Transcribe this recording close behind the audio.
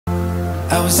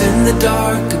I was in the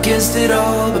dark against it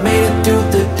all, but made it through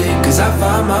the day. Cause I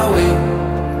found my way,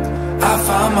 I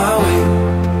found my way.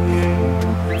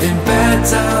 In bad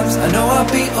times, I know I'll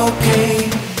be okay.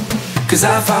 Cause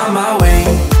I found my way.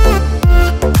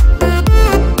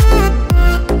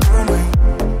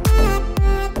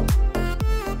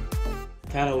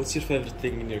 Tala, what's your favorite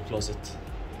thing in your closet?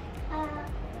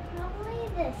 Probably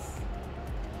this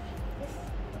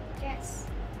dress.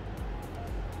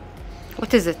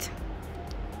 What is it?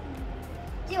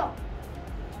 DIOR.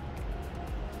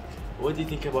 What do you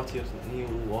think about your new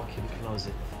walk-in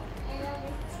closet? I love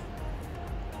it.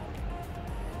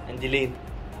 And ELEEN?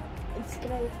 It's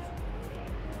great.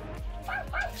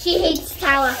 She hates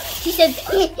Tala. She said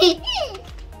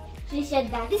she said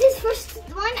that. This is first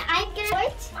one I'm gonna show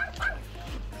it.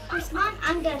 First one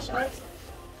I'm gonna show it.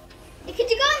 Could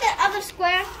you go in the other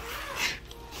square?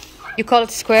 You call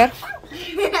it square?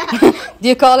 Do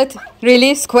you call it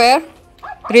really square?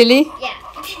 Really? Yeah.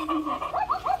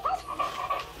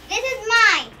 This is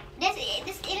mine. This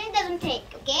ELEEN doesn't take,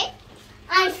 okay?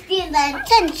 I steal the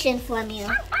attention from you.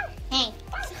 Hey.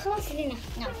 خلاص ELEEN.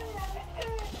 No.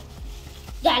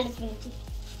 جعلت بنتي.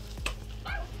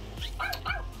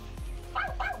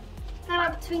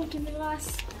 ضربت بنتي بالراس.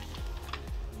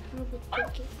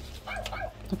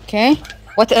 Okay.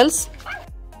 What else?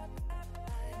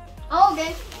 Oh,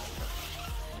 okay.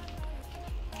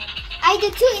 I do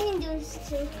 2 ELEEN does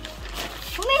too.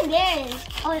 How many there is?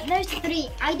 Oh, there's 3.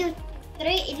 I do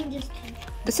 3 ELEEN does 2.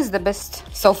 This is the best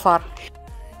so far.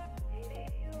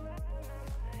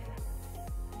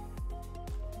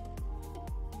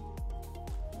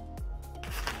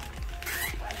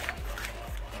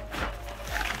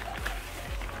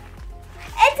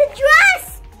 It's a dress!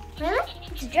 Really?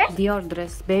 It's a dress? Dior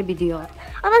dress, baby Dior.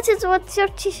 Oh, that is what's your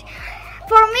t-shirt.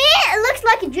 For me, it looks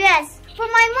like a dress. For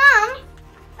my mom,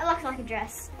 it looks like a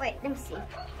dress. Wait, let me see.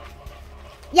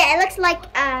 Yeah, it looks like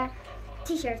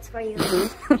t-shirts for you.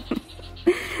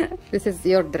 This is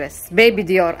your dress, baby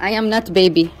Dior. I am not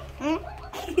baby. Hmm?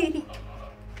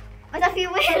 What if you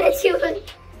wear it, you will?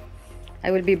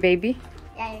 I will be baby.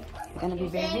 Yeah, You're gonna be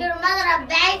Is baby. your mother a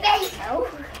baby? No.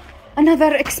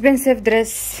 Another expensive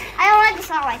dress, I already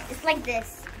saw it. It's like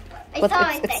this. I but saw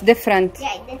it's different.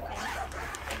 Yeah, it's different.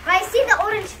 But I see the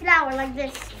orange flower like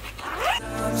this.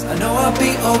 I know I'll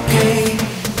be okay.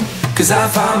 Cause I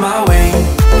found my way.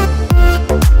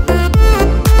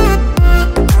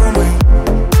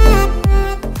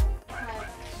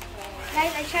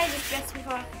 Guys, I tried this dress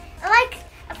before. Like,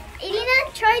 ELEEN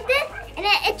tried it and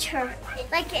it itched her.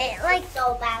 Like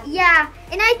so bad. Yeah,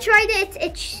 and I tried it. It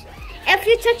itched. If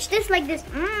you touch this like this,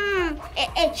 it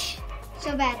itch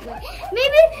so badly.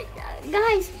 Maybe,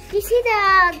 guys, you see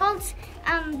the gold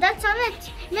that's on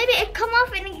it. Maybe it come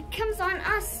off and it comes on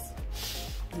us.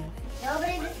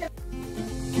 Nobody.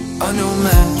 I know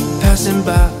man passing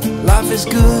by. Life is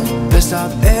good, best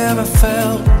I've ever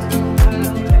felt.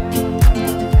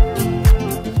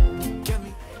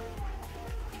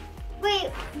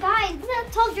 Wait, guys, this is a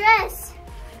tall dress.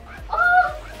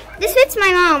 Oh, this fits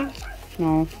my mom.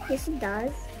 No. Yes, it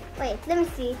does. Wait, let me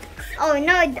see. Oh,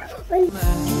 no, it doesn't.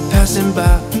 Passing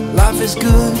by, life is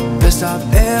good, best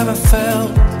I've ever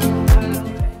felt.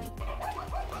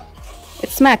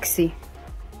 It's maxi.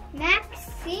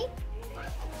 Maxi?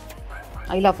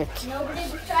 I love it. Nobody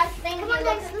distracts things. Come on,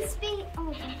 guys, let's be.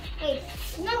 Oh, wait.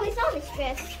 No, we saw this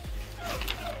dress.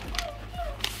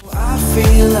 I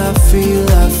feel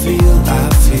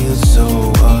so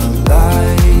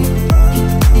alive.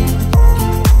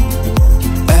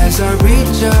 As I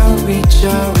reach out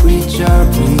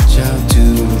to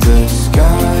the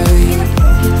sky.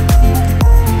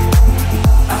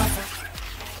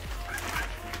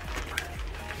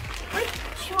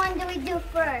 Which one do we do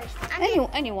first?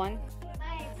 Anyone.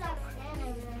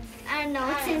 I don't know.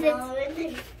 What is it?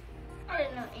 I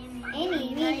don't know.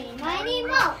 Any, miny,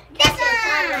 mo. This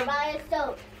one!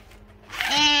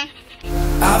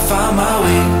 I found my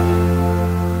way.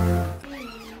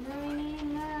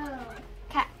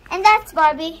 And that's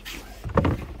Barbie.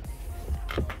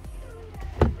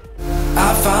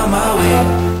 I found my way.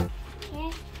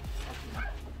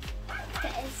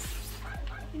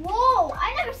 Whoa,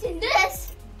 I never seen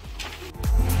this.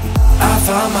 I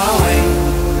found my way.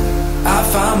 I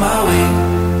found my way.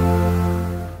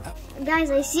 Guys,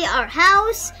 I see our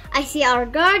house. I see our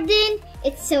garden.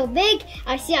 It's so big.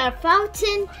 I see our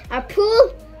fountain, our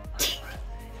pool.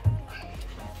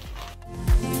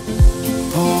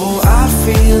 Oh, I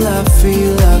feel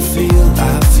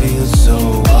so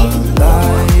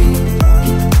alive.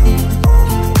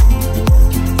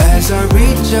 As I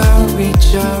reach out.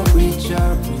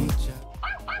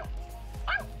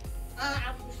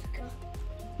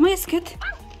 ما يسكت.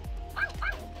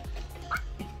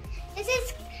 This is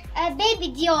baby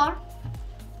Dior.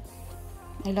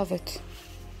 I love it.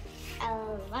 I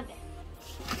love it.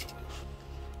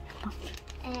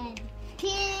 And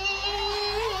pink.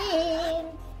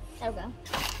 There we go.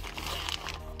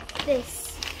 This.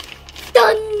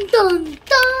 Dun dun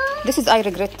dun. This is I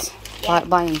regret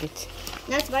buying it.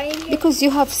 Not buying it. Because you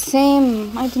have same.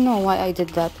 I don't know why I did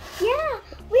that. Yeah,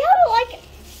 we have like.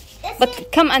 But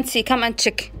come and see. Come and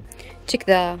check. Check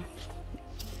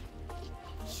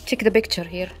the picture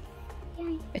here.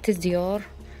 Yeah. It is Dior,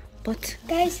 but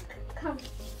Guys, come.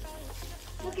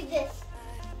 Look at this.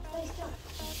 Guys, come.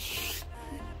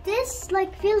 This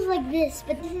like feels like this,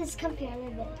 but this is comfy a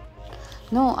little bit.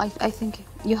 no, I think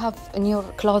you have in your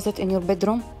closet in your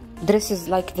bedroom dresses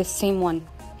like the same one.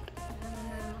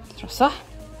 صح؟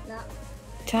 لا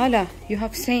تعالى you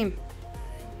have same.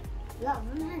 لا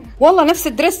مو هنا. والله نفس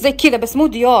الدرس زي كذا بس مو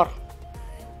ديور.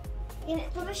 يعني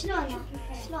طب شلونه؟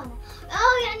 شلونه؟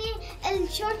 يعني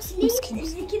الشورت سليف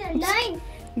زي كذا لاين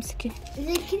امسكي.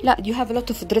 زي كذا. لا you have a lot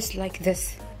of dress like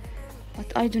this.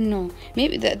 But I don't know.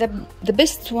 Maybe the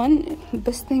best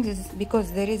thing is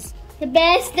because there is. The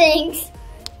best things.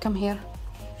 Come here.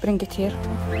 Bring it here.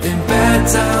 In bad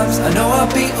times, I know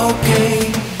I'll be okay,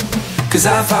 'cause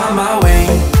I found my way.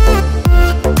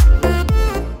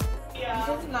 This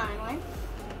is my one.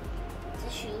 The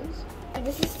shoes. And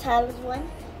this is Tyler's one.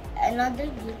 Another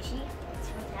Gucci. It's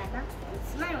from Tala.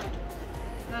 It's my one.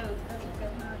 Mom, look at the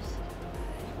horse.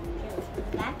 It's the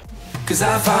back. 'Cause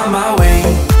I found my way.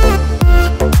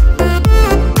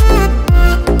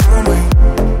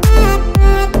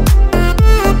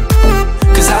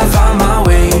 I found my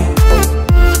way.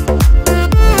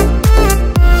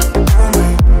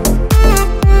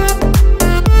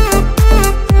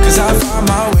 'Cause I found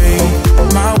my way,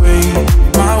 my way,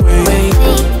 my way,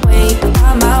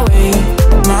 find my way,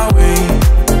 my way.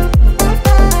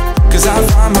 'Cause I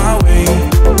found my way,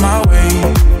 my way,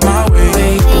 my way,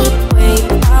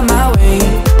 find my way,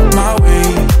 my way.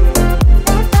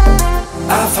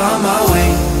 I found my way,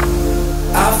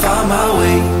 I found my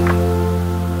way.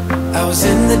 I was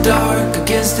in the dark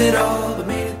against it all, but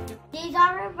made it through. These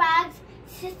are our bags.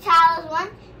 This is Tala's one.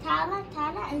 Tala,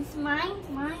 and it's mine.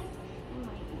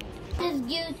 This is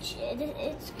Gucci.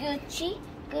 It's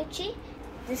Gucci.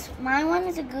 This my one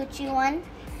is a Gucci one.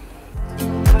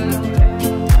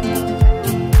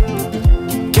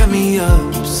 Get me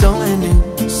up, somewhere new,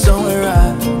 somewhere I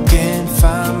can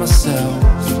find myself.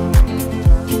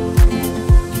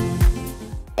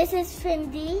 This is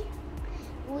FENDI,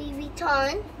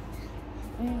 VUITTON.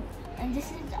 And this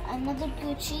is another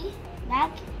Gucci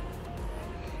bag.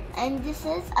 And this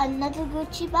is another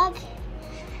Gucci bag.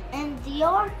 And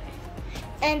Dior.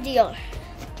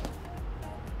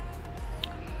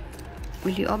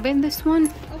 Will you open this one?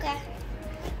 Okay.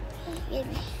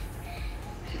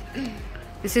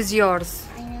 This is yours.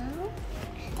 I know.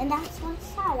 And that's one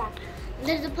Tala.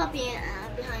 There's a puppy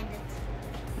behind it.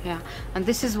 Yeah. And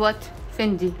this is what?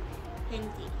 Fendi.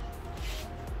 FENDI.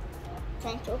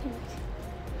 Trying to open it.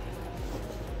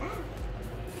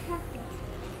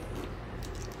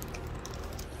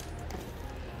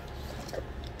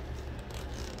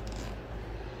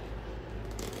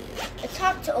 It's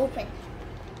hard to open.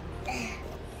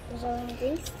 There's only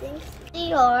these things.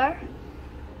 Dior,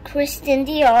 Christian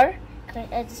Dior.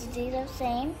 These are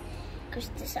same.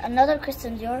 This another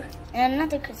Christian Dior and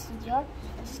another Christian Dior.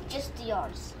 It's just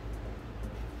Dior's.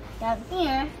 Down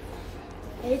here,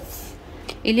 it's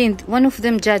ELEEN, one of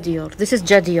them Dior. This is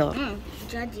Dior.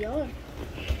 Dior.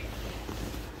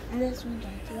 And this one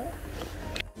Dior.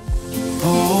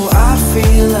 Oh, I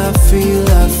feel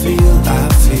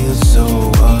so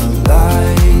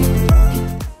alive.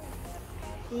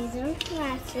 These are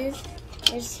glasses.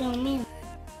 There's so many.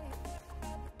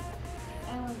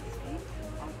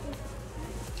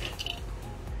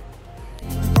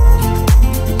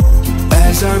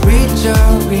 As I reach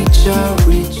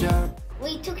out.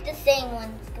 We took the same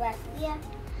ones, glasses. Yeah.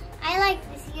 I like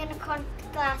this unicorn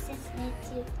glasses. Me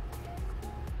too.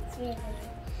 It's really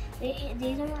good.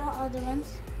 These are the other ones.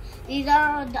 These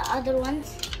are the other ones.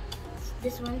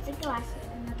 This one's a glasses,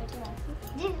 another glasses.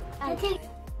 I think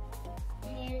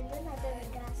here's another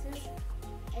glasses.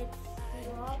 It's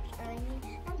Dior, and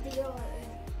Dior is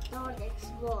Dior the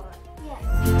Explorer. Yeah.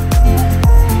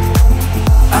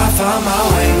 I found my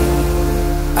way.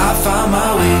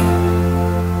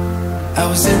 I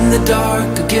was in the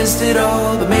dark against it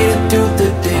all, but made it through the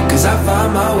day, 'cause I found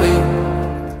my way.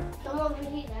 Come over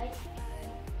here, guys.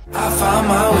 I found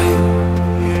my way.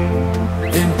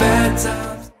 In bad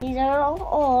times. These are all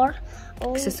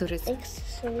Accessories.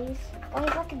 Oh,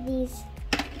 look at these.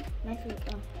 My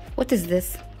favorite. What is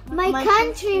this? My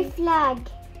country flag.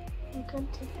 My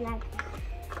country flag.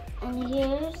 And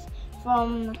here's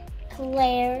from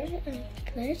Claire's.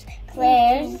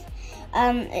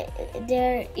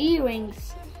 Their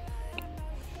earrings.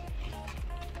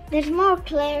 There's more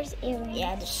Claire's earrings.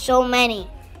 Yeah, there's so many.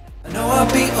 I know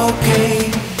I'll be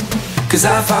okay, 'cause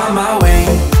I found my way.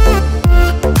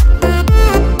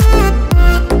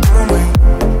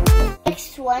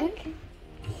 Next one.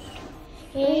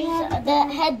 Here's the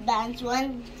headbands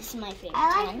one. This is my favorite. I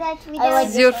like one. that we I like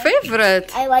It's your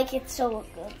favorite. I like it so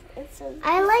good. It's so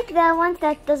I like the one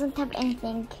that doesn't have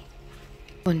anything.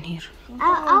 On here.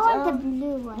 I want the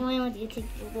blue one. No, I want you to take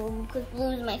the blue because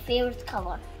blue is my favorite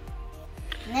color.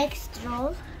 Next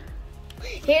row.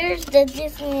 Here's the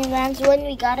Disneyland when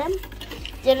we got them.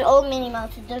 They're all Minnie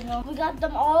Mouse. We got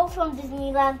them all from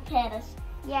Disneyland Paris.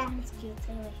 Yeah. It's cute.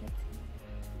 I like it.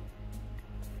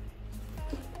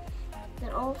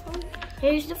 They're all from.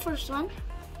 Here's the first one.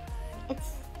 It's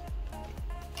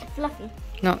Fluffy.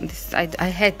 No, this I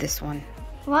hate this one.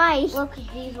 why? Look at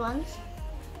these ones.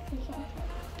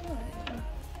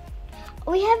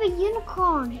 We have a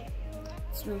unicorn.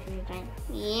 It's my favorite one.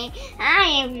 Yeah.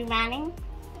 Hi everybody.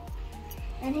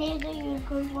 And here's the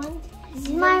unicorn one. This is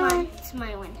my one. It's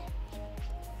my one.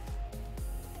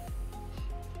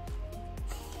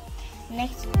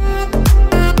 Next.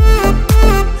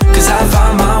 'Cause I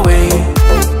found my way.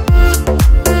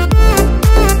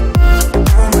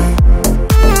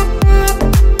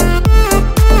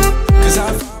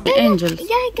 The angels.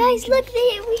 Yeah, guys, look,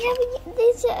 we have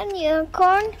this a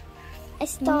unicorn, a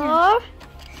star,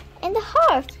 and a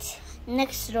heart.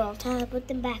 Next row. Tala, put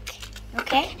them back.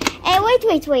 Okay. Hey,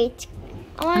 wait.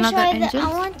 I want to Another show angel?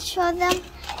 I want to show them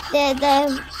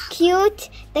the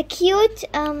cute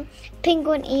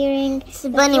penguin earring. It's the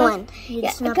bunny one. Yeah,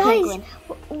 It's not guys, penguin.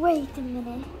 wait a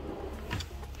minute.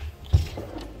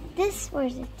 Where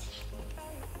is it?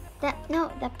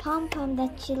 The pom pom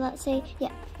that she say. Yeah,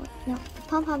 no, the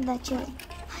pom pom that she.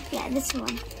 Yeah, this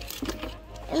one.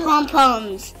 Pom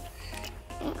poms.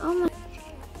 It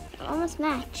almost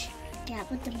match. Yeah,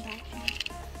 put them back.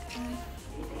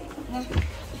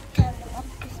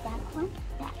 This back one.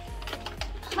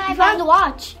 I found the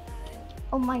watch.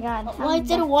 Oh my God! Why is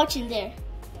there a watch in there?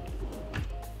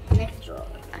 Next row.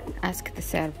 Ask the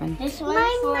servant. This one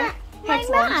for My headphones.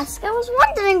 mask. I was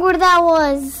wondering where that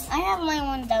was. I have my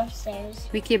one downstairs.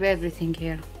 We keep everything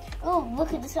here. Oh,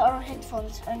 look at this! Our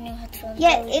headphones, our new headphones.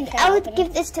 Yeah, I would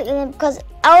give this to them because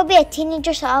I will be a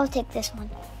teenager, so I will take this one.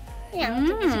 Yeah.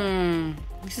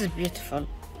 This is beautiful.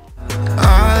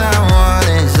 All I want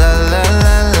is a la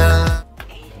la la.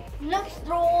 Next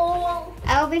row.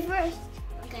 I will be first.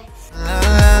 Okay. La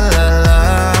la la la.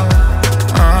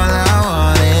 All I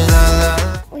want is a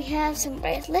la. We have some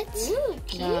bracelets.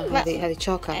 Yeah, هذه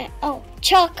choker. Oh,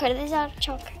 choker. These are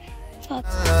choker. La la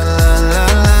la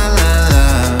la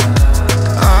la.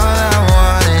 All I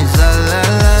want is a la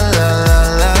la la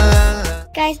la la.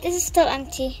 Guys, this is still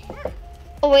empty.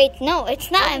 Oh wait, no, it's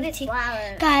not empty.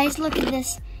 Flower. Guys, look at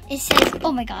this. It says,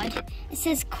 oh my God, it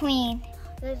says Queen.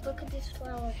 Guys, look at this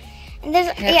flower. And there's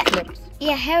Hair clips.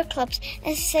 yeah, hair clips.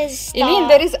 It says star. Eileen,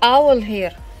 there is owl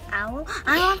here. Owl.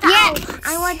 I want the Yes. owl.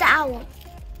 I want the owl.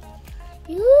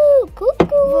 Ooh,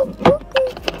 cuckoo,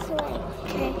 cuckoo.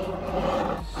 Okay.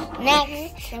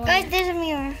 Next. Guys, there's a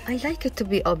mirror. I like it to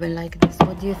be open like this.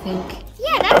 What do you think?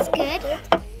 Yeah, that's good.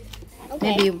 Okay.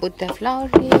 Maybe you put the flower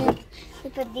here. We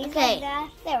put these Okay. like that.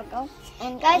 There we go.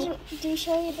 And Guys, do we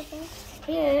show you the box?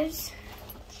 here's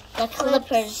the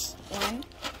clippers one.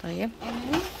 طيب.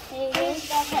 And here's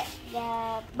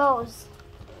The bows.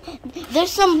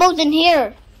 there's some bows in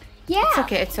here. Yeah. It's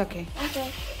okay. It's okay.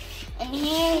 Okay. And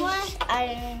here's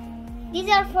These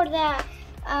are for the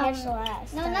hair salon.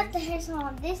 no, not the hair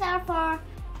salon. These are for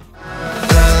La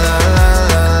la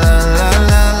la la la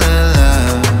la la la.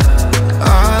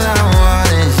 All I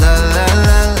want is a la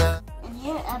la la. And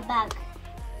here a bag,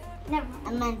 never.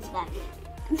 a men's bag.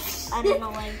 I don't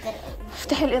know why is that.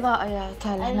 افتح الإضاءة يا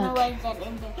تالا I don't know هناك. why is that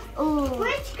in there. Ooh.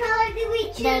 Which color did we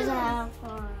choose? There's a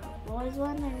for boys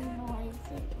one. I don't know why is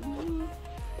it.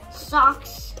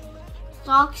 Socks.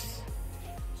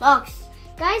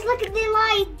 Guys, look at the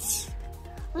lights.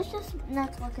 Let's just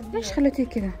not look in ليش here. خليتيه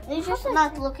كذا؟ Let's just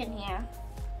not look in here.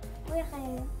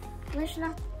 Let's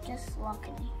not just look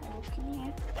in here. Look in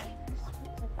here. Let's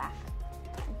put it back.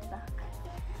 It's back.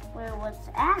 Where was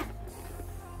it?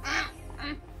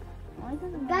 Why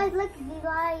doesn't Guys, look at the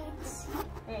lights.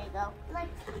 There you go. Like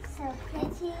so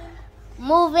pretty.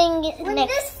 Moving When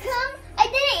next. this come, I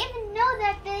didn't even know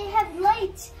that they have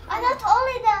lights. I thought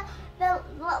only the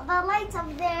lights up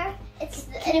there.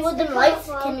 Can you put the lights?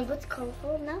 Can you put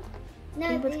colorful now? No,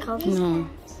 Can you put colorful? No.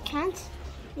 Can't?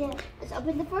 Yeah, it's up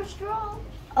in the first row.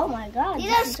 Oh my god.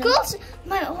 These are schools.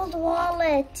 My old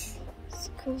wallet.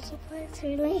 School supplies,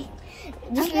 really?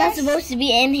 This one's not supposed to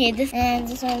be in here. This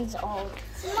one's old.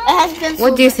 It has pencils.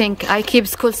 What do you think? I keep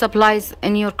school supplies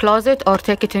in your closet or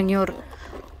take it in your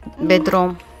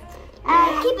bedroom?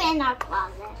 Keep it in our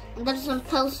closet. There's some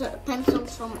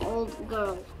pencils from old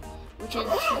girl, which is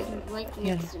right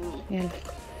next to me. Yeah.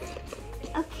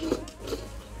 Okay.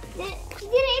 She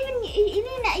didn't even,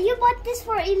 Elena, you bought this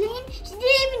for Eileen? She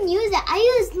didn't even use it. I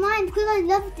used mine because I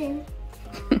loved it.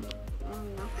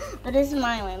 But this is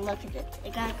my one. Look at it.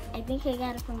 I think I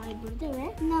got it for my birthday,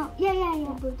 right? No.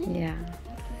 Yeah. Birthday? Yeah.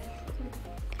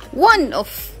 One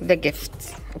of the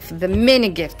gifts, of the many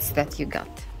gifts that you got.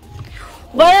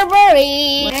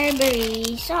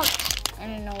 Burberry socks. I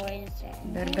don't know where it's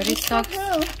at. Burberry socks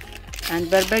and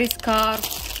Burberry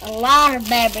scarf. A lot of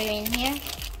Burberry in here.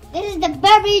 This is the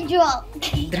Burberry jewel.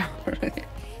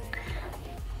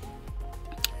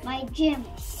 My gym.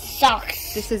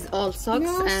 Socks. This is all socks,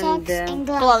 No, and, socks and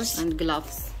gloves. and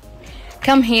gloves.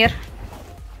 Come here.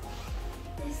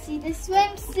 Let's see the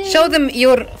swimsuit. Show them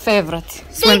your favorite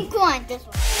swim. Pink one. This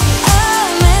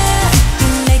one.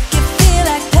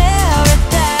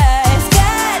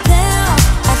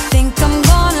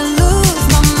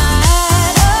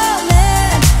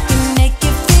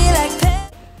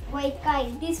 Wait,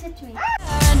 guys, these fit me.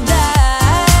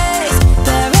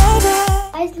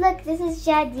 Guys, look, this is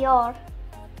DIOR.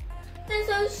 This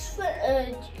is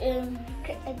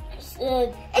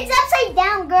It's upside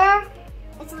down, girl.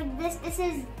 It's like this. This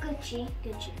is Gucci.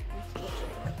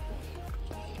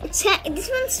 This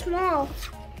one's small.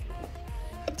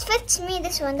 It fits me.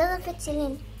 This one doesn't fit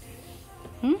Eileen.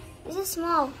 This is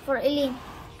small for Eileen.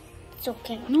 It's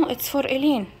okay. No, it's for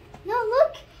Eileen. No,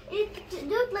 look.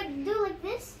 Do like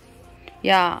this.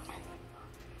 Yeah.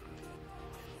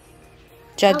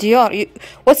 DIOR.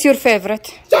 What's your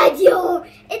favorite? DIOR.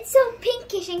 It's so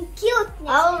pinkish and cute.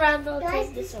 I'll rather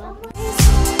take this one.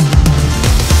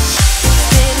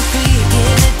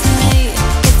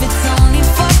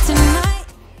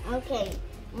 Okay,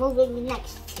 moving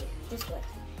next. This one.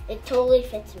 It totally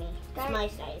fits me. It's my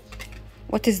size.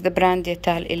 What is the brand يا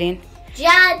تال إيلين؟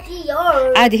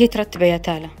 DIOR. عادي هي ترتبها يا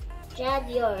تالا.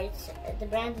 DIOR. The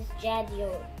brand is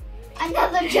DIOR.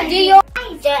 Another DIOR.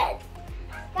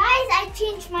 Guys, I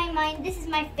changed my mind. This is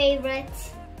my favorite.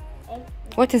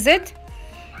 What is it?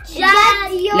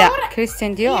 DIOR. لا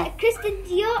Christian Dior. Yeah, Christian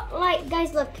Dior. Like,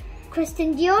 guys, look.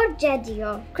 Christian Dior,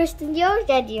 DIOR. Christian Dior,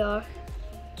 DIOR.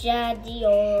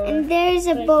 DIOR. And there's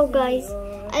a bow, guys.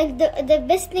 The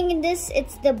best thing in this,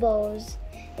 it's the bows.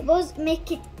 The bows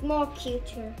make it more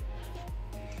cuter.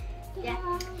 Yeah.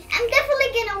 I'm definitely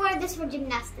gonna wear this for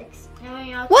gymnastics.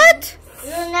 What?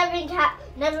 You're never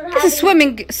It's a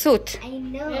swimming suit. I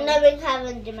know. You're never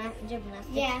having gymnastics.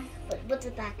 Yeah. But what's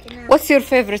it back? You know? What's your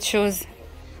favorite shoes?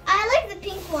 I like the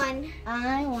pink one.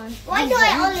 I want. Why do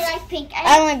I only like pink? I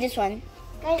want this one.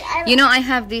 Guys, You know I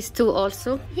have these two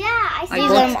also. yeah,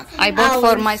 I bought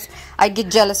for my. I get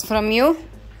jealous from you.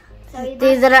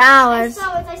 These are I ours.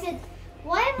 saw it. I said,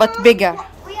 why? But Mom, bigger.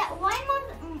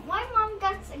 Why mom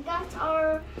got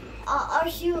our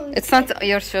shoes? It's not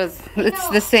your shoes. It's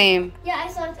No. the same. Yeah, I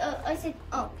saw it. I said,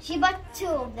 oh, she bought two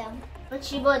of them. But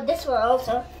she bought this one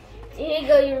also. Here you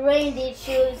go, you're wearing these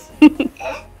shoes.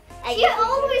 She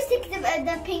always takes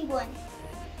the pink one.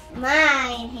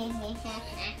 Mine.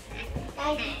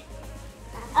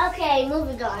 Okay,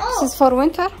 moving on. Oh. This is for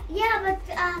winter. Yeah, but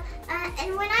and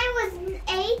when I was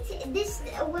 8, this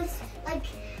was like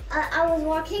I was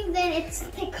walking. Then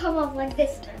they come up like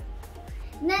this.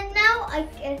 Then now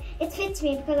it fits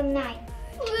me because I'm 9.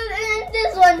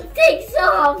 This one takes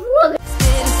off. Look.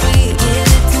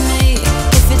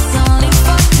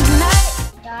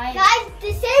 Guys,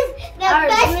 this is the Our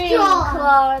best dream draw.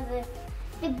 closet.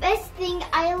 The best thing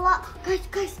I love,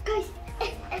 guys.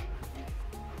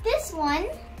 This one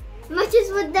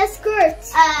matches with the skirt.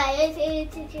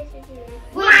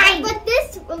 But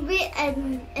this will be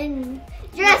an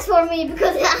dress for me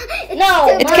because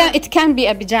No. It can be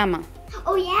a pajama.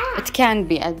 Oh yeah. It can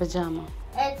be a pajama.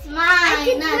 It's mine, I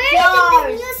can not wear it in the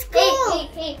yours. new school.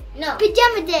 Hey, no,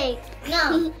 Pajama day.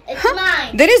 no, it's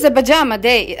mine. There is a pajama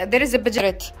day. There is a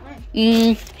pajama.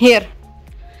 Here.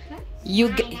 You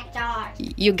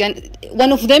can.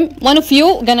 One of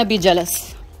you gonna be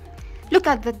jealous. Look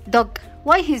at the dog.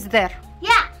 Why he's there?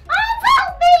 Yeah. Oh,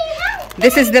 help me.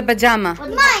 This is the pajama.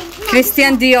 Mine.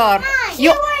 Christian Dior.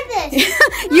 You wear this.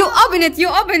 You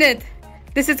open it.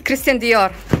 This is Christian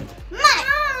Dior.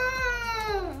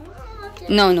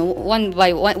 No, one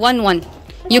by one.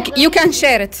 You can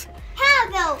share it. How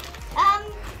though?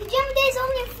 Pajama day is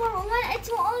only for one. It's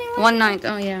only One night.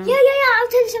 Oh yeah. Yeah. I'll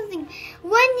tell you something.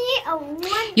 1 year.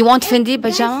 You want Fendi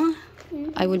pajama?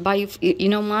 I will buy you. You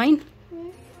know mine.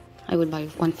 I will buy you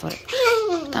one for it.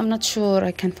 But I'm not sure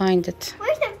I can find it.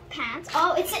 Where's the pants?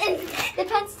 Oh, it's in the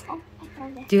pants. Oh, I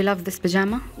found it. Do you love this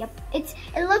pajama? Yep. It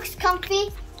looks comfy.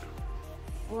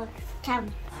 Look,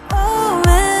 come. Oh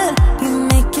man, you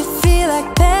make it feel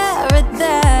like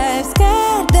paradise.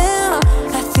 Goddamn,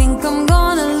 I think I'm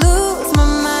gonna lose my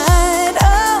mind.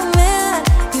 Oh man,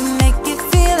 you make it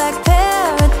feel like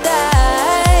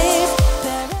paradise.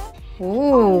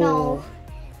 Ooh. No,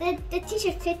 the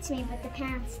t-shirt fits me, but the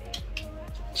pants.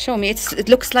 Show me. It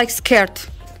looks like skirt.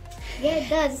 Yeah, it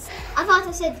does. I thought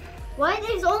I said, why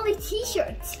there's only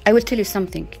t-shirts? I will tell you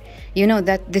something. You know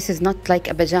that this is not like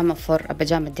a pajama for a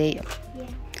pajama day. Yeah.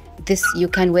 This you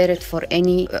can wear it for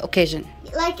any occasion.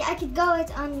 Like I could go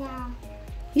it on.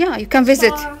 Yeah, you can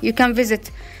visit. Sure. You can visit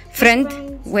friend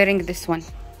Friends. wearing this one.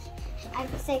 I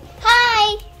could say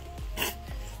hi.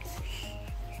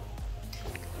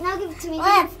 Now give it to me.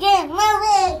 Let's get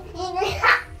moving.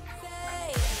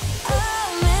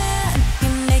 Oh man, you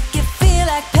make it feel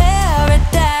like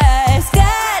paradise.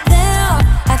 Goddamn,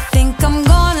 I think I'm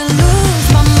gonna lose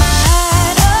my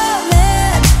mind. Oh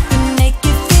man, you make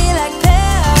it feel like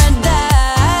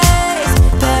paradise.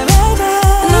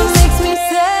 Paradise. And it makes me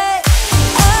say,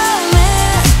 oh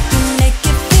man, you make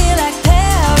it feel like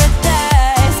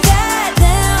paradise.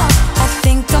 Goddamn, I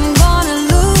think I'm gonna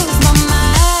lose my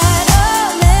mind. Oh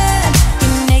man, you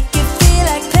make it feel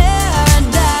like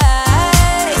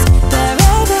paradise.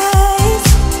 Paradise.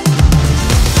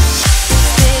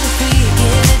 Stay free,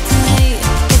 give it to me.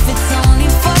 If it's only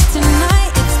for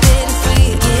tonight, it's stay free,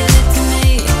 give it to me.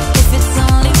 If it's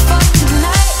only for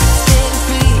tonight, stay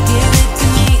free, give it to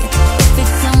me. If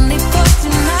it's only for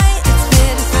tonight, it's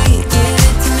stay free, give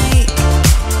it to me.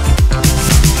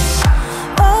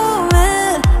 Oh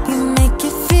man, you make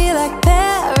it feel like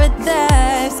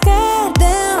paradise.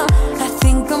 Goddamn, I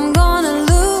think I'm gonna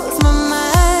lose my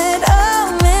mind. Oh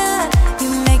man, you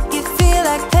make it feel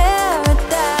like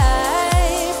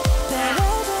paradise.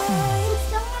 Paradise.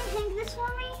 Someone hang this for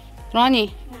me? Ronnie,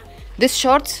 this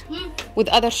shorts with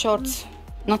other shorts,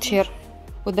 not here,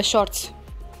 with the shorts,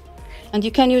 and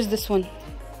you can use this one.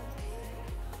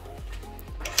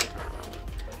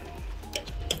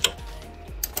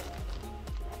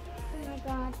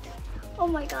 Oh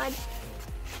my god.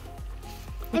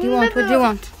 What do you want? What do you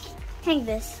want? Hang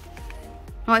this.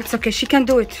 Oh, it's okay. She can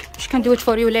do it. She can do it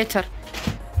for you later. I'm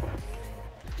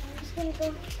just gonna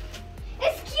go.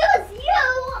 Excuse you!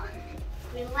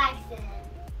 Relax it.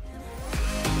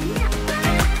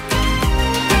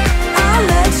 I'll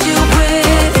let you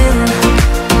breathe in.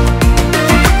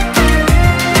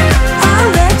 I'll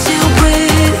let you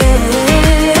breathe in.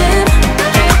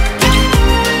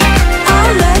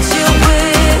 I'll let you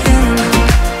breathe in.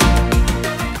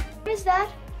 What is that?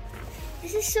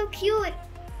 This is so cute.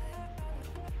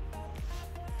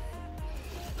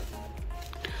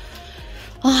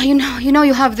 Oh, you know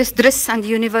you have this dress and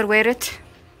you never wear it.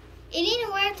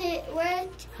 Elena wear it.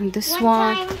 And this One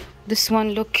one, time. this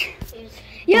one, look.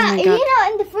 Yeah, my God.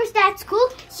 Elena in the first day at school,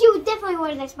 she would definitely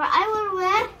wear this, but I will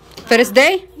wear. First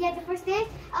day? Yeah, the first day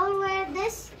I will wear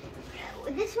this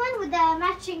one with the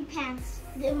matching pants.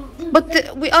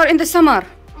 But we are in the summer.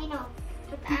 I know,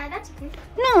 but that's okay.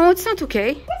 No, it's not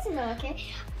okay. This is okay.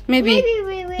 Maybe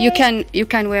we you can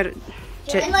wear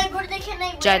In my birthday, can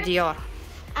I wear it? Dior.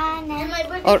 And In my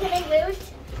birthday, Or- can I wear it?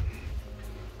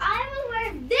 I will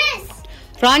wear this.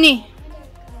 Ronnie.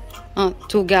 Oh,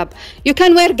 to Gab. You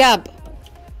can wear Gab.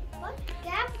 What?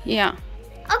 Gap? Yeah.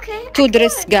 Okay. Two I can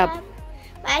dress wear Gab.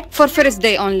 But For first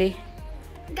day only.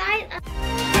 guys,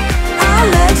 I'll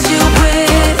let you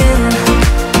breathe in.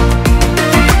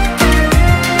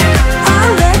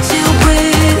 I'll let you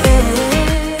breathe in.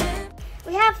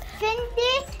 we have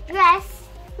Fendi dress.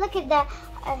 Look at the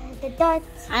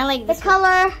dots. I like The this.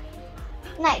 color.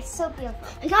 Nice, so beautiful.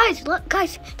 Guys, look,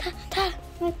 guys.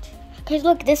 Guys,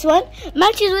 look, this one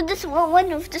matches with this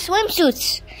one of the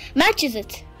swimsuits. Matches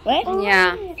it, right?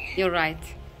 Yeah, you're right.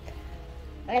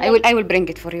 I will bring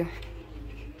it for you.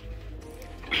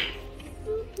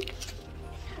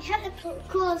 You have the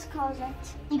coolest closet.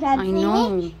 You can I see know.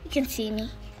 me. You can see me.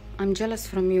 I'm jealous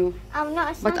from you. I'm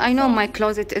not. It's But not I know fair. my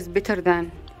closet is better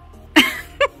than.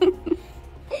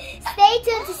 Stay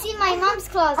tuned to see my mom's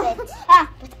closet.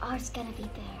 But ours gonna be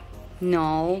better.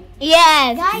 No.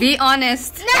 Yes. Guys, Be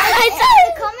honest. no,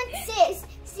 the comment says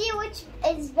see which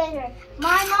is better,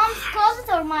 my mom's closet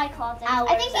or my closet.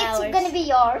 I think it's Ours. gonna be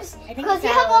yours I think because it's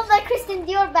you have all ours. the Christian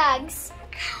Dior bags.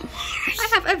 I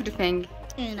have everything.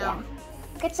 You know.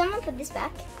 Could someone put this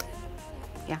back?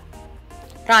 Yeah.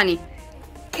 Rani.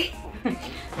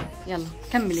 يلا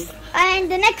كملي.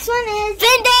 And the next one is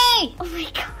Fendi! oh my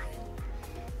god.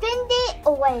 Fendi.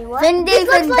 Oh wait, what? Fendi This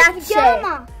looks like Versace.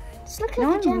 pajama. This looks like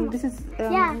No, pajama. this is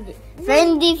Yeah.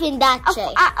 Fendi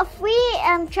Versace. If we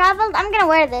traveled, I'm gonna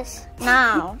wear this.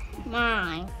 Now,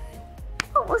 mine.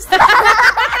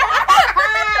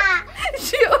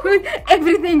 She always,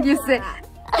 everything you say.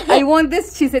 I want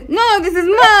this. She said, no, this is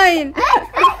mine.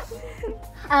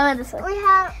 I want this one. We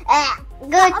have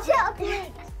Good.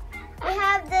 okay. We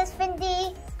have this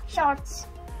Fendi shorts,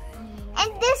 and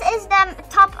this is the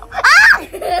top. Ah!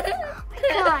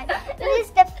 Oh my god! This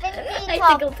is the Fendi I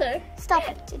top. tickled her. Stop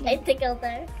it. I tickled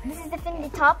her. This is the Fendi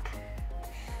top.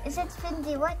 Is it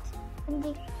Fendi what?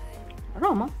 Fendi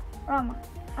روما. Roma.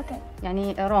 Okay.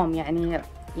 يعني روم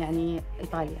يعني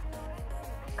إيطاليا.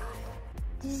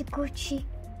 This is Gucci.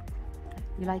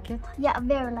 You like it? Yeah,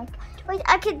 very like. Wait,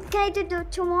 can I do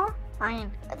two more?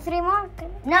 Fine. 3 more?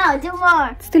 No, do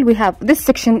more. Still we have this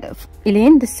section of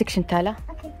ELEEN, this section TALA.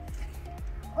 Okay.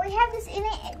 We have this.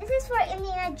 This is for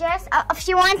Elena dress. If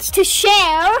she wants to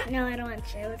share. No, I don't want to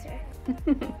share with her.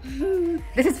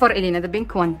 This is for Elena, the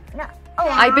pink one. No. Oh.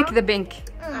 I pick the pink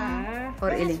for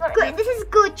This is, ELEEN. this is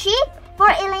Gucci for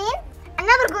Eileen.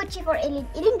 Another Gucci for Eileen.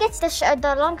 Eileen gets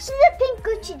the long. This is a pink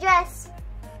Gucci dress.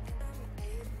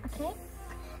 Okay.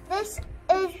 This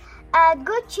is a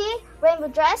Gucci rainbow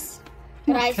dress.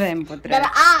 Rainbow dress.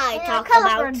 That I And a talk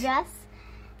colorful about. dress.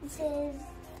 This is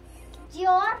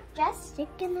Dior dress.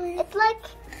 It's like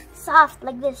soft,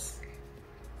 like this.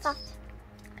 Soft.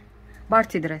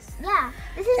 Party dress. Yeah.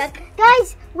 This is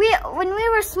guys. When we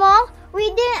were small, we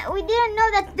didn't know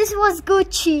that this was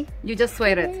Gucci. You just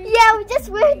wear it. Yeah, we just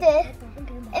wear it,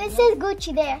 and it says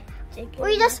Gucci there.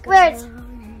 We just wear it.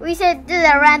 We said these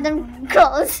are random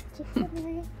clothes.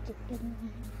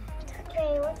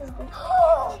 Okay, what is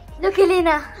this? Look,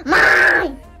 Elena.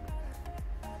 Mine.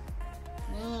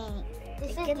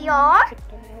 This is Dior.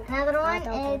 Another one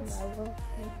is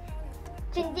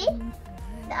Fendi.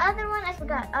 The other one I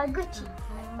forgot. Gucci.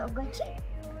 Oh, Gucci.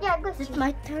 Yeah, Gucci. It's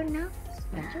my turn now.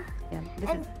 Yeah. This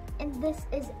is, And this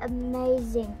is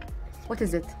amazing. what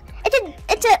is it?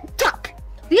 It's a top.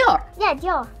 Dior. Yeah,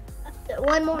 Dior.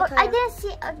 One more But time. I didn't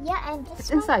see. Yeah, and this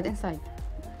It's one. inside.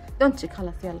 Don't check.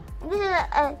 خلاص يلا. This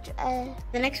is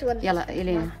The next one. يلا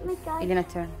إلينا. oh my God. إلينا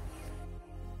turn.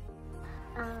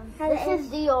 This is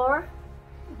Dior.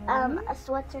 A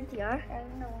sweater Dior.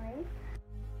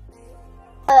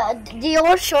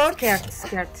 Dior shorts.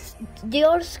 Skirt.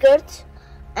 Dior skirt.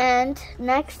 And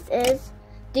next is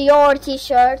Dior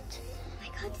t-shirt.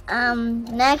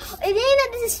 Next, Elena,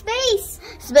 this is space.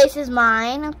 space is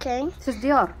mine. Okay. This is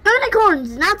Dior.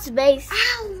 Unicorns, not space.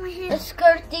 Ow, my A hand.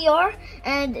 skirt Dior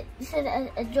and this is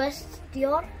a dress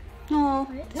Dior. No.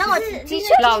 No, it's a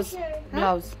t-shirt. Blouse.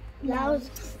 Blouse. Blouse.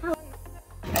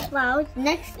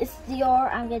 Next is Dior.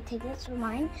 I'm gonna take this for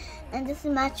mine, and this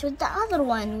is match with the other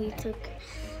one we took.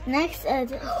 Next, Oh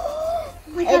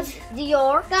my God. it's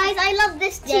Dior. Guys, I love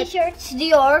this Yeah, t-shirt.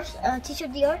 Dior.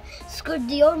 T-shirt Dior. Skirt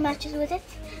Dior matches with it.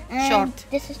 And Short.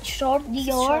 This is short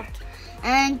Dior.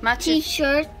 And Matches.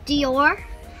 t-shirt Dior.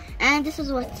 And this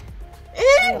is what?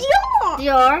 Dior.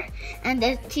 Dior. And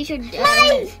the t-shirt.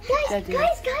 Guys,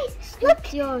 Dior. guys, look.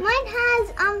 Dior. Mine has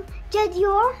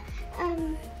Dior.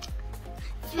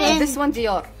 This one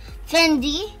Dior.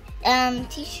 Fendi.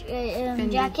 T-shirt,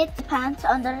 Fendi. jacket, pants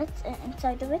under it,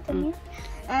 inside of it. I mean.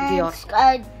 And Dior.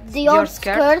 Dior Dior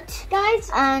skirt. skirt. Guys,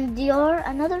 And Dior,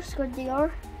 another skirt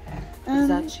Dior.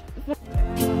 Versace.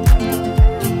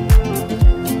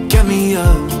 Get me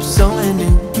up, somewhere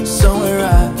new, somewhere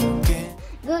I can.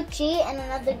 Gucci and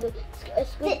another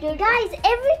skirt Dior. guys,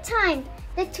 every time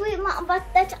they tweet mom about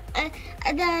that,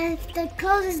 the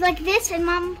clothes is like this, and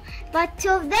mom bought 2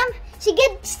 of them. She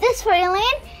gets this for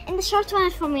Elaine, and the short one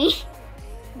is for me.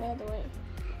 By the way.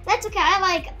 That's okay. I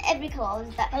like every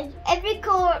clothes every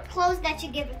clothes that you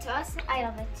give it to us. I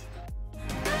love it.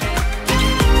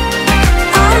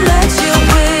 I'll let you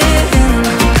win.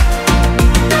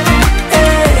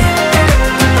 Hey.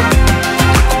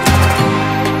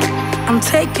 I'm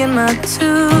taking my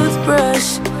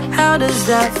toothbrush. How does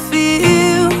that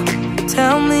feel?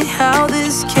 Tell me how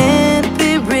this can't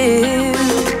be real.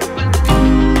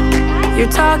 You're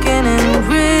talking in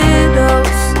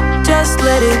riddles. Just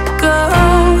let it go.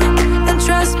 And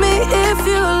trust me if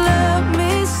you love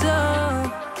me so.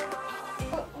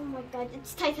 Oh my God,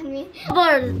 it's tight on me.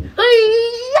 Bird.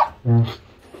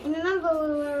 Remember, we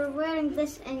were wearing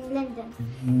this in London.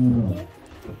 Okay.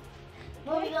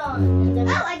 Moving on.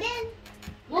 Oh, again.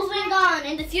 Moving on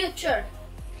in the future.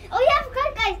 Oh yeah, I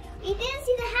forgot, guys. We didn't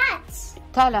see the hats.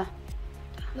 Tala.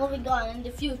 Moving on in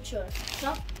the future.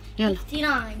 So, يلا.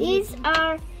 59. These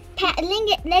are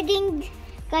leggings.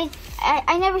 Guys,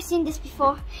 I never seen this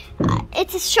before.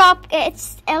 It's a shop.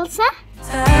 It's Elsa.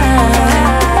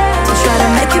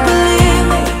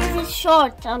 This is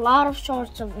short. A lot of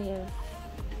shorts over here.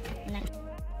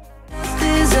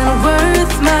 Isn't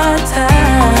worth my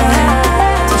time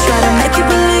to try to make you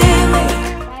believe me.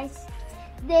 Guys,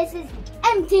 this is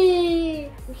empty.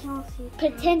 We can't see.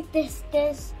 Pretend there's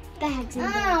bags in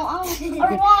there. Oh,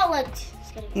 our wallet.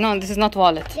 No, this is not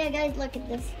wallet. Yeah, guys, look at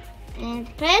this. And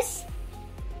press.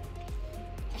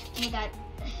 Oh my god.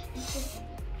 This is,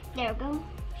 there we go.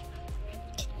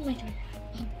 Oh my god.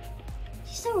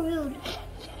 She's so rude.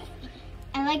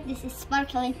 I like this, it's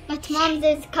sparkling, but mom's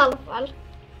is colorful.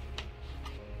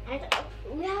 And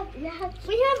we have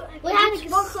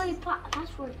sparkling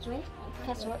passwords, right?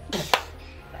 Password.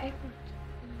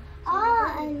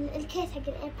 And الكيس حق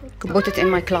الأيربود. Put it in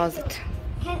my closet.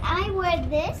 Can I wear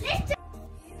this?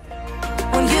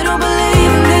 When you don't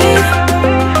believe me,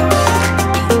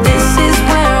 this is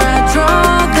where I draw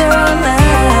the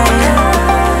line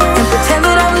and pretend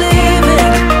that I'm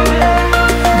leaving.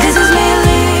 This is me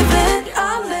leaving.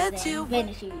 I'll let you.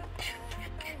 Vanity.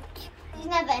 She's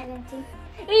never anything.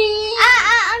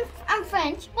 I'm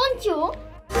French. Bonjour.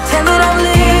 Pretend that I'm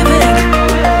leaving.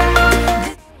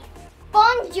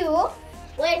 Bonjour.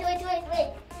 Wait.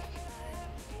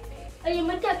 I am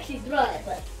a taxi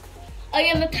driver. I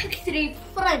am a taxi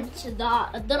French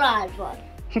driver.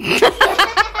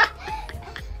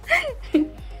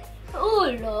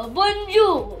 Hola,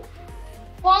 bonjour.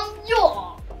 Bonjour.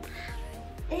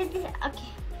 Is this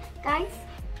okay, guys?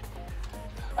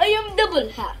 I am double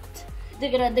hat.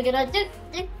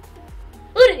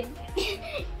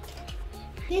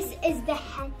 This is the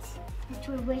hat that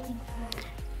we're waiting for.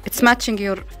 It's matching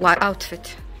your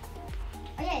outfit.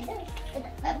 Oh yeah, it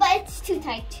does. But it's too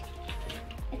tight.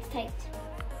 It's tight.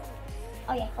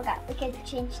 Oh yeah, forgot. We can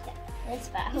change that. That's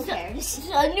bad. Who cares?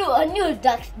 A new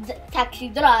taxi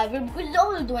driver because the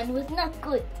old one was not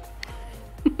good.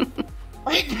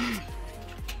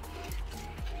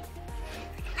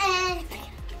 And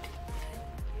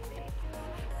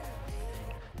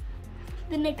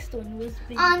The next one was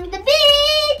big. on the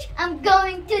beach, I'm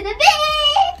going to the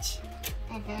beach.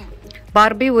 And then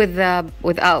Barbie with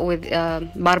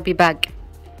Barbie bag.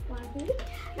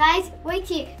 guys, wait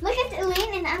here. Look at ELEEN,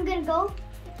 and I'm gonna go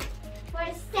for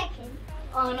a second.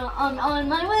 On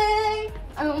my way.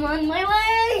 I'm on my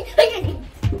way.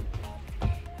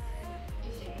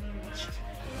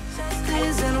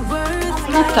 Isn't worth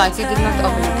Not tight, you did not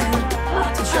open it.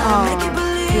 to try to make you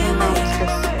believe me.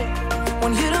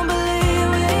 When you don't believe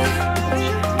me,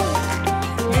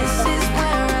 this is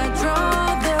where I draw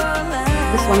the line.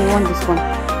 This one, you want this one.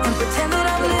 And pretend that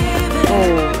I'm leaving. Oh.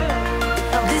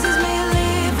 This is me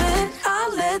leaving.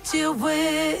 I'll let you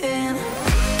win.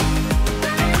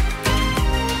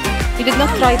 You did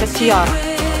not try the tiara.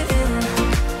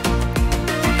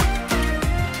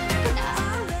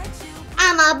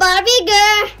 I'm a Barbie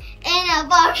girl in a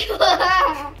Barbie world.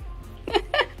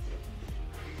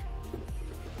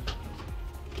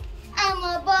 I'm a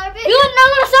Barbie. You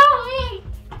never saw me.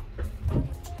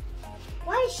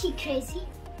 Why is she crazy?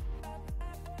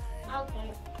 Okay.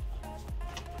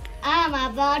 I'm a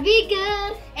Barbie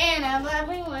girl. And I'm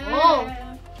everywhere. Oh.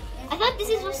 I thought this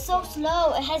was so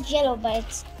slow. It has jello, but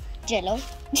it's jello.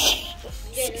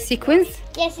 Sequins?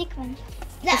 Yeah, sequin.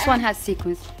 This one has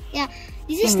sequins. Yeah,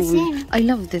 this is the same. I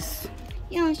love this.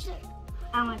 Yeah.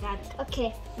 Oh my god.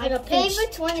 Okay. My got pinched.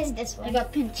 favorite one is this one. I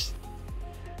got pinched.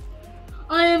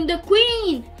 I am the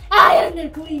queen. I am the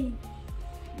queen.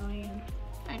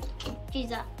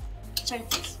 She's a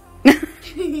princess.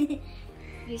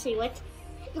 You say what?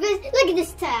 Because look at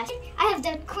this tash. I have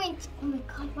the queen. Oh my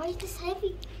god, why is this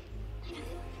heavy?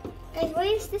 Guys, why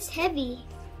is this heavy?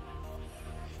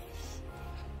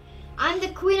 I'm the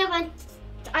queen of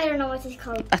I don't know what it's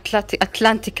called.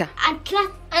 Atlantica.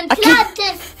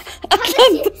 Atlantis. How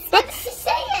does she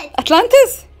say it?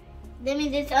 Atlantis? That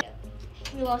means it's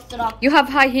we lost it off. You have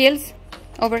high heels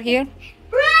over here?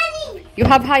 Running. You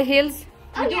have high heels?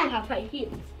 I don't have high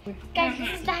heels. Guys,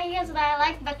 this is the heels that I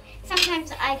like, but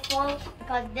sometimes I fall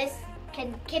because this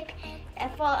can keep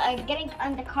getting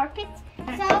on the carpet.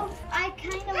 So I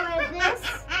kind of wear this.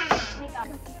 Oh my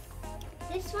god.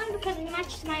 This one because it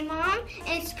matches my mom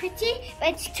and it's pretty, but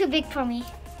it's too big for me.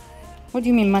 What do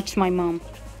you mean match my mom?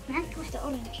 That was the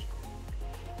orange.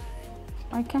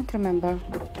 I can't remember.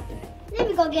 Let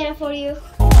me go get it for you.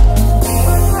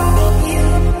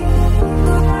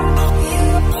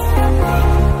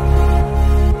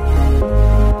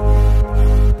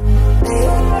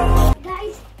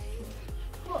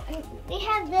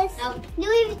 have this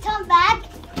Louis Vuitton bag,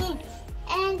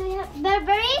 and we have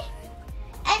Burberry,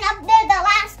 and up there the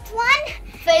last one,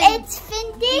 it's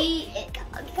Fendi.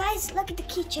 Guys, look at the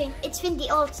keychain. It's Fendi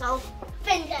also.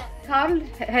 Fendi. Karl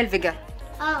Helviger.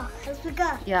 Oh, I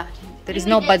forgot. Yeah, there is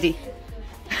no body.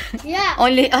 Yeah.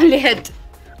 only head.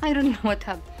 I don't know what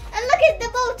happened. And look at the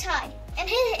bow tie. And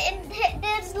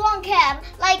there's long hair.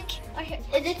 Like,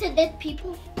 is it a dead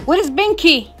people? Where is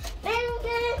Binky?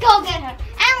 Go get her.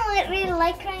 I don't really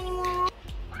like her anymore.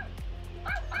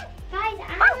 Guys,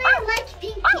 I don't really like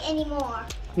Pinky anymore.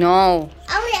 No.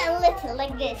 Only a little,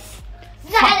 like this.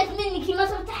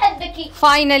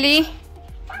 Finally.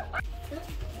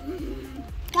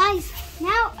 Guys,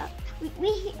 now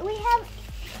we have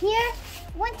here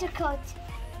winter coat.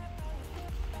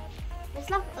 This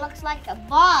looks like a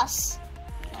boss.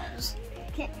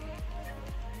 Okay.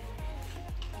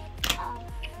 I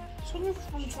think this is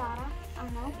from Zara. I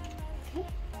don't know. Okay.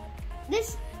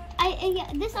 This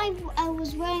I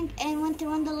was wearing in Winter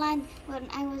Wonderland when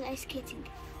I was ice skating.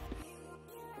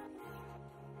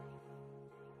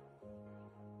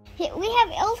 Here, we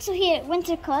have also here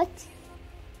winter coat.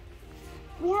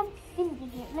 We have Fendi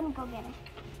here. Let me go get it.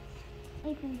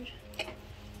 Hey, Fendi.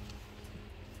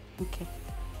 Okay.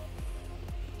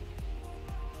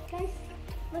 Guys,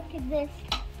 look at this.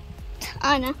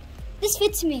 Anna, this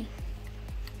fits me.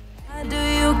 Why do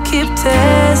you keep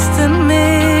testing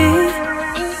me?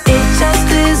 It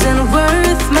just isn't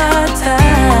worth my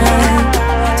time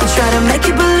to try to make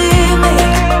you believe me.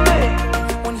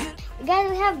 Guys,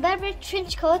 we have Burberry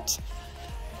trench coat.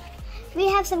 We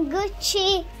have some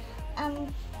Gucci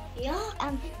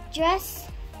dress.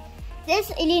 This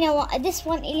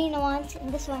one Elena wants,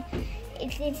 and this one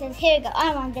it says, here you go,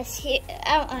 I want this. Here,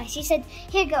 she said,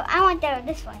 here you go, I want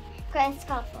this one because it's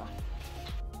colorful.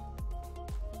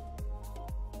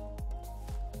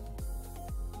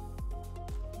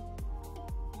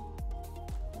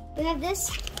 We have this,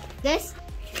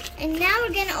 and now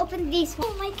we're gonna open these.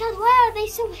 Oh my God, why are they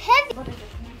so heavy?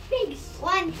 Big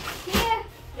one here,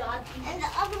 and the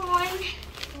other one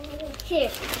here.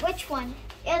 Which one?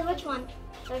 Yeah, which one?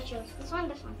 So choose this one,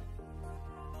 this one.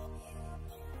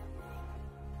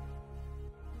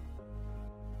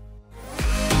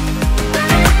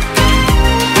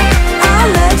 I'll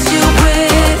let you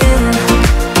win.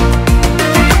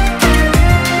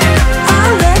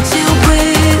 I'll let you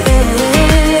win.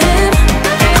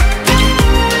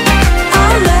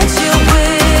 I'll let you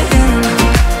win.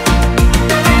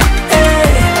 Hey.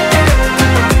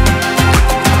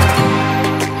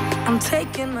 I'm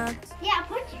taking my. Yeah,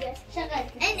 Portuguese.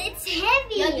 And it's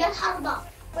heavy.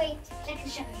 Wait,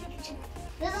 does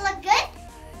it look good?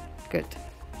 Good.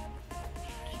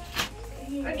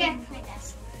 Okay. Like this.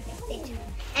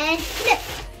 And flip.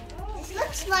 This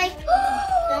looks like.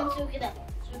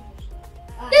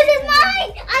 This is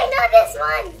mine. I know this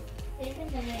one.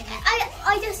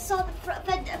 I just saw the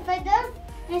feather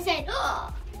and I said,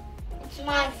 oh, it's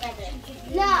my feather.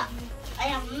 No, I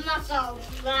have muscles.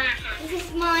 This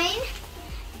is mine.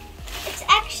 It's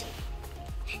actually.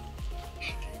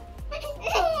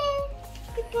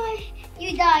 Goodbye.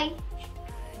 You die.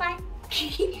 Bye.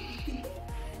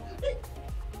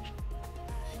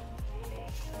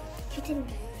 Oh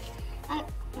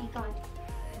my God.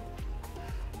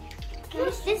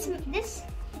 Guys, this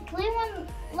clear one,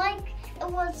 like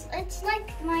it's like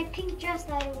my pink dress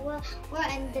that I wore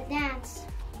in the dance.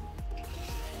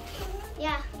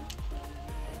 Yeah.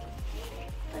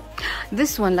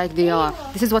 This one like DIOR.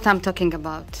 This is what I'm talking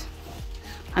about.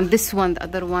 And this one, the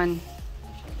other one.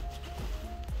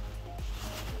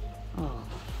 Oh,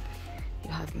 you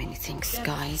have many things,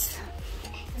 guys.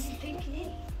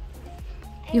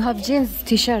 You have jeans,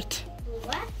 t-shirt.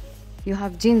 What? You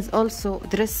have jeans also,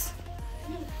 dress.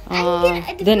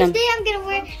 The Denim. first day I'm gonna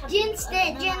wear jeans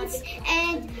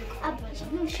and a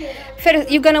blue shirt.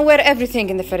 First, you're gonna wear everything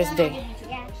in the first day.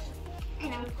 Yeah. I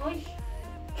know.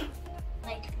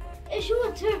 Like, it's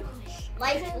your turquoise.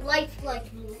 Light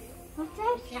blue. What's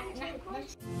that?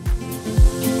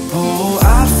 Oh, I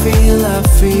feel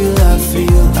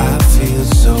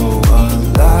so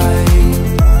alive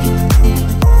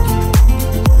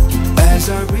as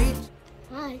I reach.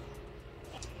 Hi.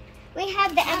 We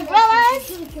have the umbrellas.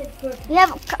 We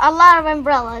have a lot of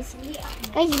umbrellas.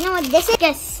 Guys, you know what this is?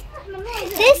 Yes.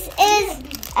 This is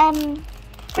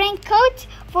raincoat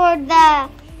for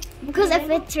because if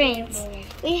it rains.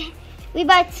 We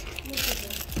bought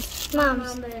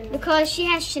Mom's because she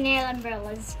has Chanel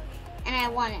umbrellas and I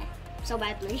want it so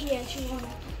badly. Yeah, she wants it.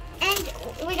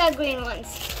 And we got green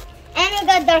ones. And we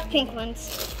got dark pink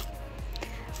ones.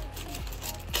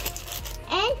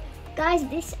 And guys,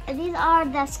 these are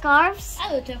the scarves.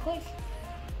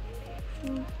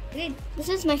 This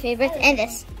is my favorite, and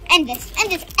this, and this,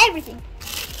 and this, everything.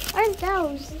 What are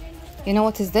those? You know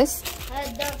what is this?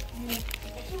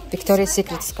 Victoria's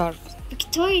Secret scarf.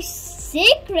 Victoria's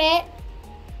Secret?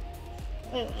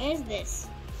 Wait, what is this?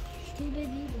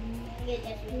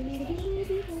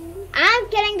 I'm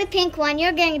getting the pink one,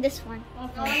 you're getting this one.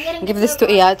 Okay. Give this to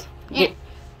Iyad. Yeah.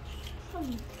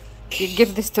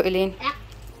 Give this to ELEEN.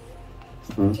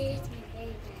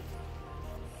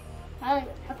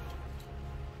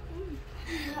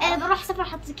 انا بروح سفر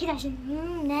احط كده عشان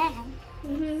ناعم.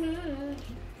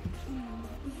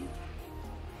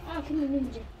 كنا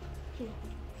نينجا كده.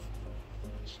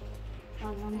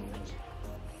 والله نينجا.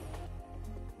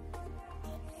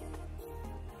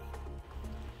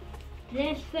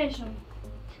 PlayStation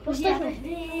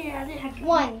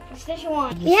 1. PlayStation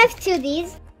 1. We have two of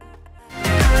these.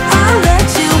 I'll let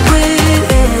you win.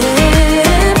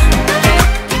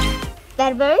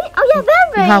 Burberry? Oh yeah,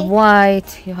 Burberry. You have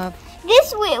white. You have.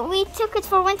 This we took it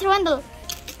for winter wonderland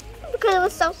because it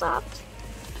was so soft.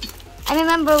 I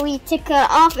remember we took it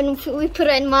off and we put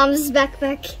it in Mom's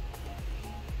backpack.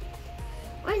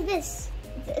 What is this?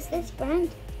 Is this brand?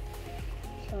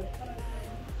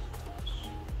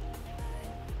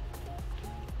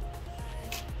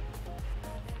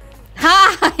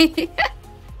 Hi.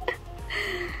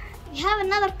 We have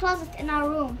another closet in our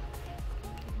room.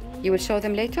 You will show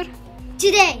them later.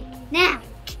 Today, now.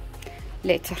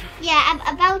 Later. Yeah,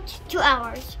 about 2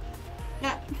 hours.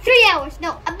 No, 3 hours.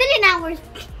 No, a billion hours.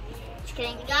 Just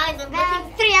kidding, guys. I'm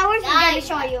looking 3 hours. I'm gonna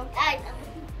show you. Guys,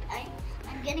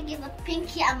 I'm gonna give a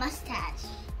Pinky a mustache.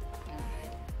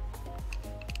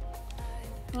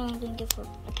 I'm gonna give her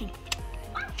a Pinky.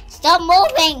 Stop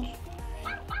moving.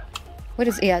 Where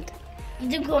is Iyad? I'm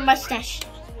gonna give her a mustache.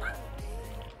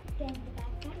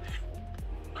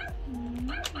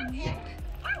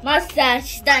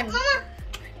 Mustache done. Mama.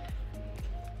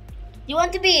 Do you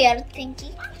want a beard,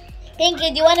 Pinky? Pinky,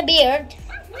 do you want a beard?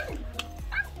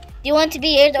 Do you want a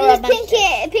beard or a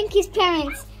mustache? Pinky's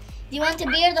parents. Do you want a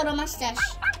beard or a mustache?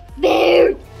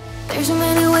 Beard. There's so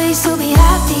many ways to be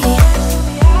happy.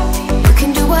 You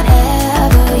can do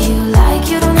whatever you like.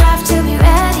 You don't have to be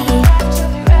ready.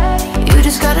 You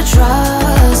just gotta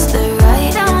trust the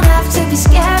right. Don't have to be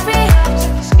scary.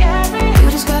 You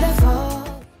just gotta fall.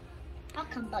 I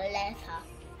can't believe her.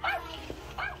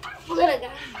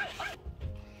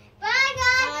 Bye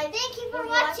guys. Thank you for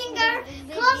watching our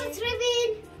closet reveal.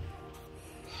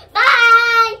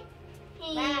 Bye.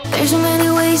 There's so many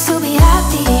ways to be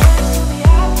happy.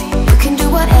 You can do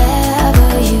whatever